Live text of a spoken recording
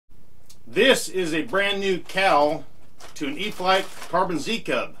This is a brand new cowl to an E-Flite Carbon Z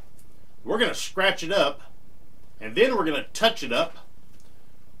Cub. We're going to scratch it up and then we're going to touch it up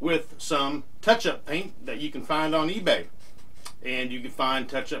with some touch-up paint that you can find on eBay. And you can find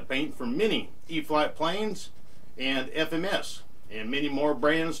touch-up paint from many E-Flite planes and FMS and many more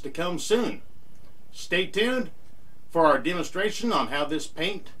brands to come soon. Stay tuned for our demonstration on how this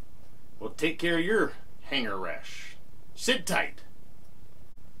paint will take care of your hanger rash. Sit tight.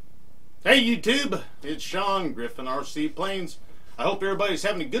 Hey YouTube, it's Sean, Griffin RC Planes. I hope everybody's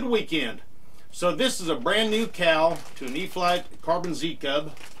having a good weekend. So this is a brand new cowl to an E-Flite Carbon Z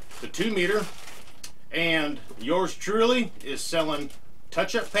Cub, the 2 meter, and yours truly is selling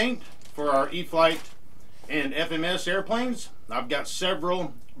touch-up paint for our E-Flite and FMS airplanes. I've got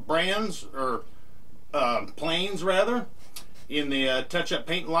several brands, or planes rather, in the touch-up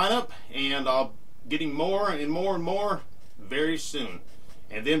paint lineup, and I'll getting more and more and more very soon.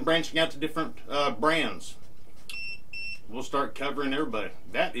 And then branching out to different brands. We'll start covering everybody.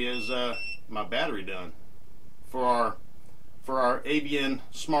 That is my battery done for our AVN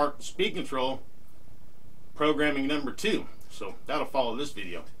Smart Speed Control programming number 2. So that'll follow this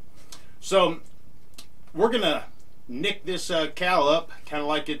video. So we're gonna nick this cowl up, kind of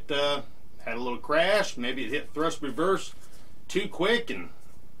like it had a little crash. Maybe it hit thrust reverse too quick and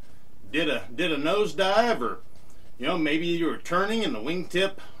did a nosedive, or you know, maybe you were turning and the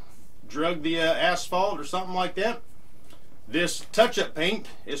wingtip drug the asphalt or something like that. This touch-up paint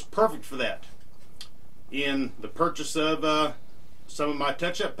is perfect for that. In the purchase of some of my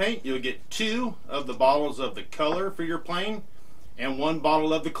touch-up paint, you'll get 2 of the bottles of the color for your plane and 1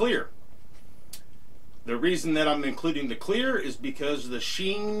 bottle of the clear. The reason that I'm including the clear is because the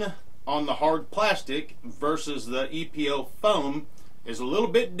sheen on the hard plastic versus the EPO foam is a little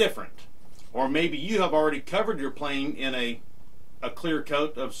bit different. Or maybe you have already covered your plane in a clear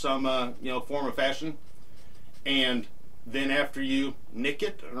coat of some you know, form or fashion, and then after you nick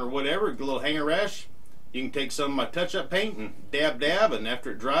it or whatever, get a little hanger rash, you can take some of my touch-up paint and dab, and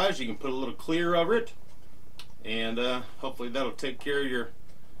after it dries you can put a little clear over it, and hopefully that'll take care of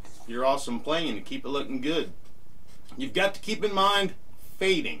your awesome plane and keep it looking good. You've got to keep in mind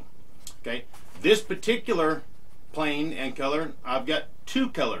fading. Okay, this particular plane and color, I've got 2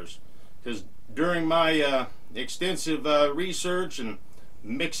 colors, because during my extensive research and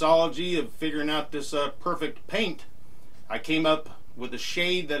mixology of figuring out this perfect paint, I came up with a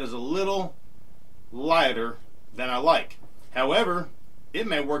shade that is a little lighter than I like. However, it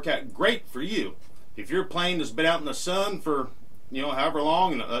may work out great for you. If your plane has been out in the sun for, you know, however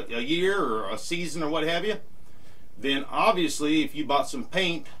long, a year or a season or what have you, then obviously if you bought some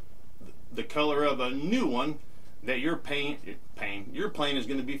paint the color of a new one, that your plane is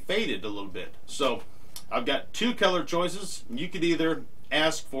going to be faded a little bit. So I've got 2 color choices. You could either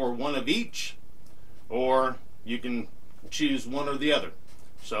ask for one of each, or you can choose one or the other.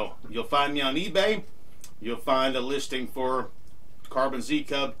 So you'll find me on eBay. You'll find a listing for Carbon Z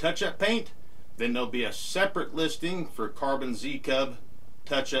Cub touch-up paint. Then there'll be a separate listing for Carbon Z Cub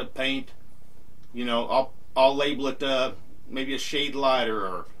touch-up paint. You know, I'll label it maybe a shade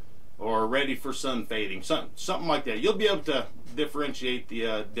lighter, or ready for sun fading, something like that. You'll be able to differentiate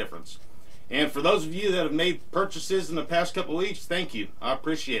the difference. And for those of you that have made purchases in the past couple weeks, thank you. I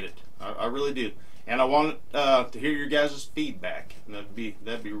appreciate it. I really do. And I want to hear your guys' feedback. And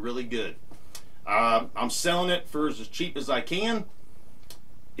that'd be really good. I'm selling it for as cheap as I can.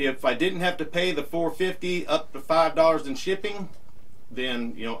 If I didn't have to pay the $4.50 up to $5 in shipping,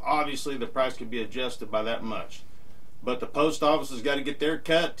 then you know, obviously the price could be adjusted by that much. But the post office has got to get their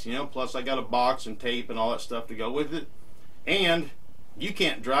cut, you know, plus I got a box and tape and all that stuff to go with it. And you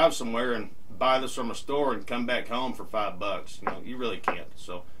can't drive somewhere and buy this from a store and come back home for $5. You know, you really can't.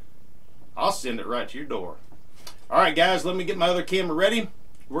 So I'll send it right to your door. Alright guys, let me get my other camera ready.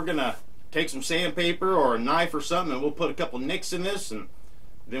 We're going to take some sandpaper or a knife or something, and we'll put a couple nicks in this, and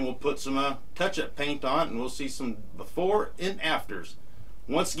then we'll put some touch-up paint on it, and we'll see some before and afters.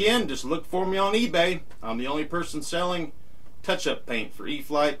 Once again, just look for me on eBay. I'm the only person selling touch-up paint for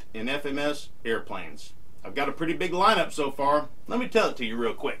E-Flite and FMS airplanes. I've got a pretty big lineup so far. Let me tell it to you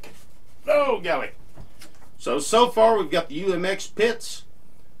real quick. Oh, golly. So far we've got the UMX pits,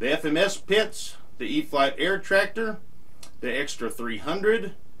 the FMS pits, the E-Flite Air Tractor, the Extra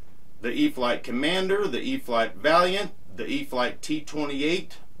 300, the E-Flite Commander, the E-Flite Valiant, the E-Flite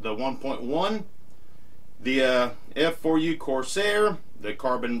T28, the 1.1, the F4U Corsair, the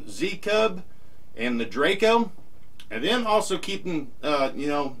Carbon Z Cub, and the Draco. And then also keeping you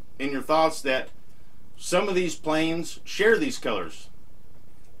know, in your thoughts that some of these planes share these colors.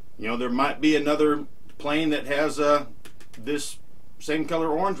 You know, there might be another plane that has this same color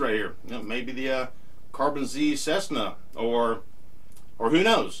orange right here. You know, maybe the Carbon Z Cessna, or who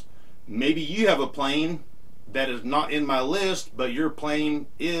knows? Maybe you have a plane that is not in my list, but your plane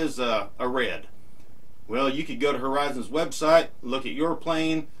is a red. Well, you could go to Horizon's website, look at your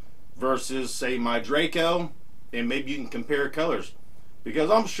plane versus, say, my Draco, and maybe you can compare colors. Because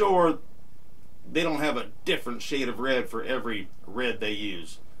I'm sure they don't have a different shade of red for every red they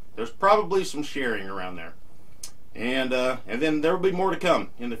use. There's probably some sharing around there. And then there will be more to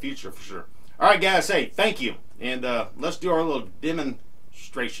come in the future for sure. All right, guys, hey, thank you. And let's do our little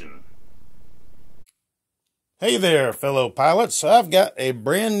demonstration. Hey there, fellow pilots. I've got a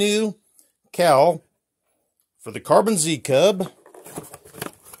brand new cowl for the Carbon Z Cub.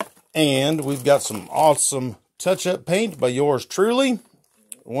 And we've got some awesome touch-up paint by yours truly.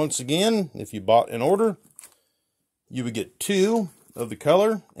 Once again, if you bought in order, you would get 2 of the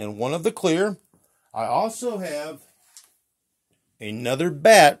color and 1 of the clear. I also have another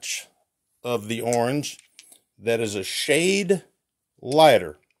batch of the orange that is a shade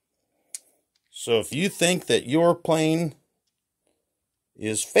lighter. So if you think that your plane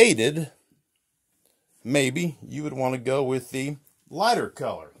is faded, maybe you would want to go with the lighter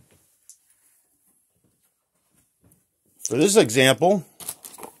color. For this example,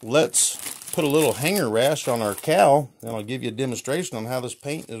 let's put a little hanger rash on our cowl, and I'll give you a demonstration on how this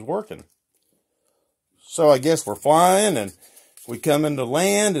paint is working. So I guess we're flying, and we come into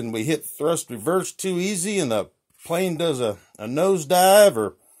land, and we hit thrust reverse too easy, and the plane does a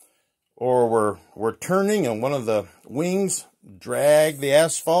nosedive, or we're turning, and one of the wings drag the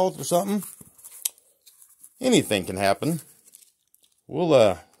asphalt or something. Anything can happen.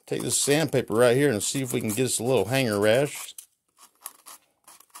 We'll take this sandpaper right here and see if we can get us a little hanger rash.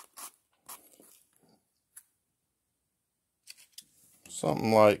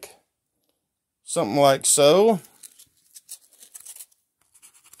 Something like so.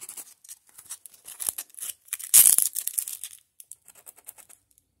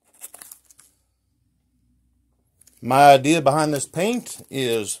 My idea behind this paint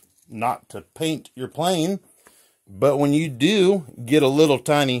is not to paint your plane, but when you do get a little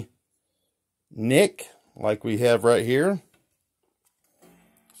tiny nick like we have right here,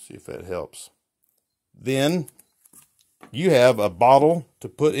 see if that helps, then you have a bottle to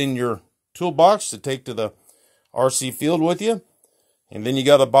put in your toolbox to take to the RC field with you, and then you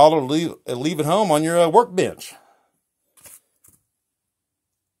got a bottle to leave at home on your workbench.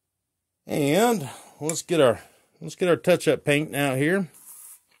 And let's get our touch-up paint now here.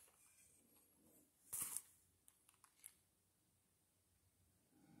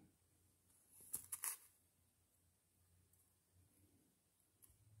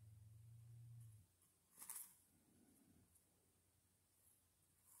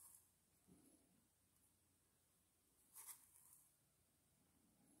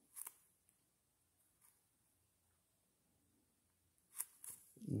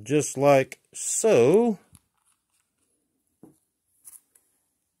 Just like so.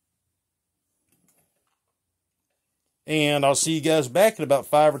 And I'll see you guys back in about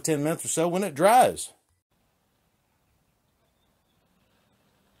 5 or 10 minutes or so when it dries.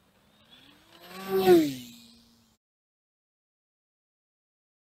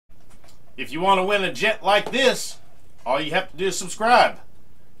 If you want to win a jet like this, all you have to do is subscribe.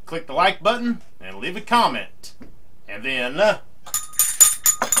 Click the like button and leave a comment. And then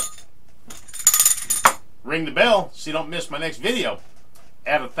ring the bell so you don't miss my next video.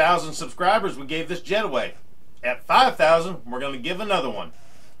 At 1,000 subscribers, we gave this jet away. At 5,000, we're going to give another one.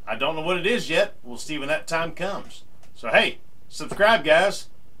 I don't know what it is yet. We'll see when that time comes. So hey, subscribe guys.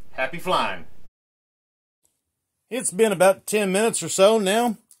 Happy flying. It's been about 10 minutes or so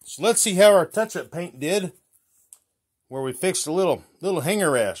now. So let's see how our touch-up paint did, where we fixed a little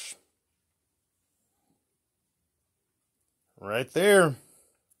hanger rash. Right there.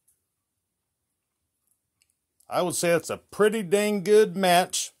 I would say it's a pretty dang good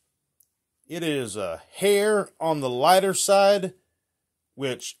match. It is a hair on the lighter side,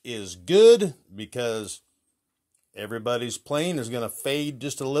 which is good because everybody's plane is going to fade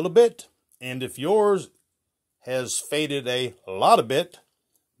just a little bit. And if yours has faded a lot of bit,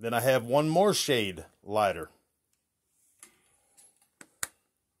 then I have one more shade lighter.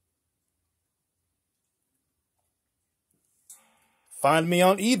 Find me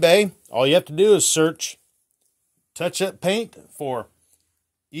on eBay. All you have to do is search touch-up paint for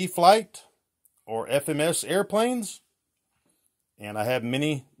E-Flite or FMS airplanes, and I have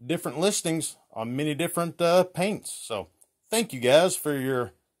many different listings on many different paints. So thank you guys for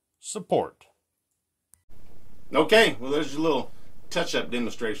your support. Okay, well there's your little touch-up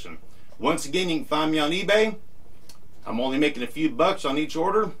demonstration. Once again, you can find me on eBay I'm only making a few bucks on each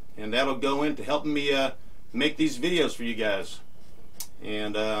order, and that'll go into helping me make these videos for you guys.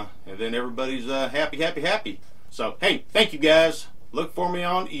 And then everybody's happy. So hey, thank you guys. Look for me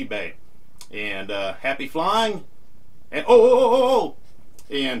on eBay. And happy flying. And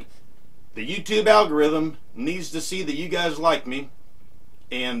and the YouTube algorithm needs to see that you guys like me,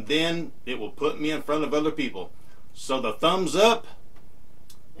 and then it will put me in front of other people. So the thumbs up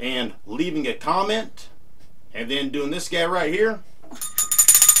and leaving a comment, and then doing this guy right here,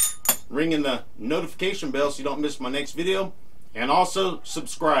 ringing the notification bell so you don't miss my next video, and also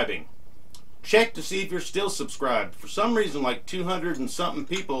subscribing. Check to see if you're still subscribed. For some reason, like 200 and something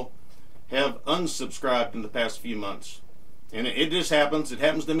people have unsubscribed in the past few months. And it just happens. It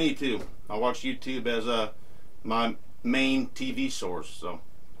happens to me too. I watch YouTube as my main TV source. So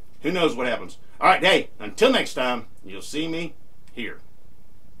who knows what happens. Alright, hey, until next time, you'll see me here.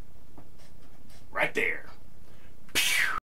 Right there.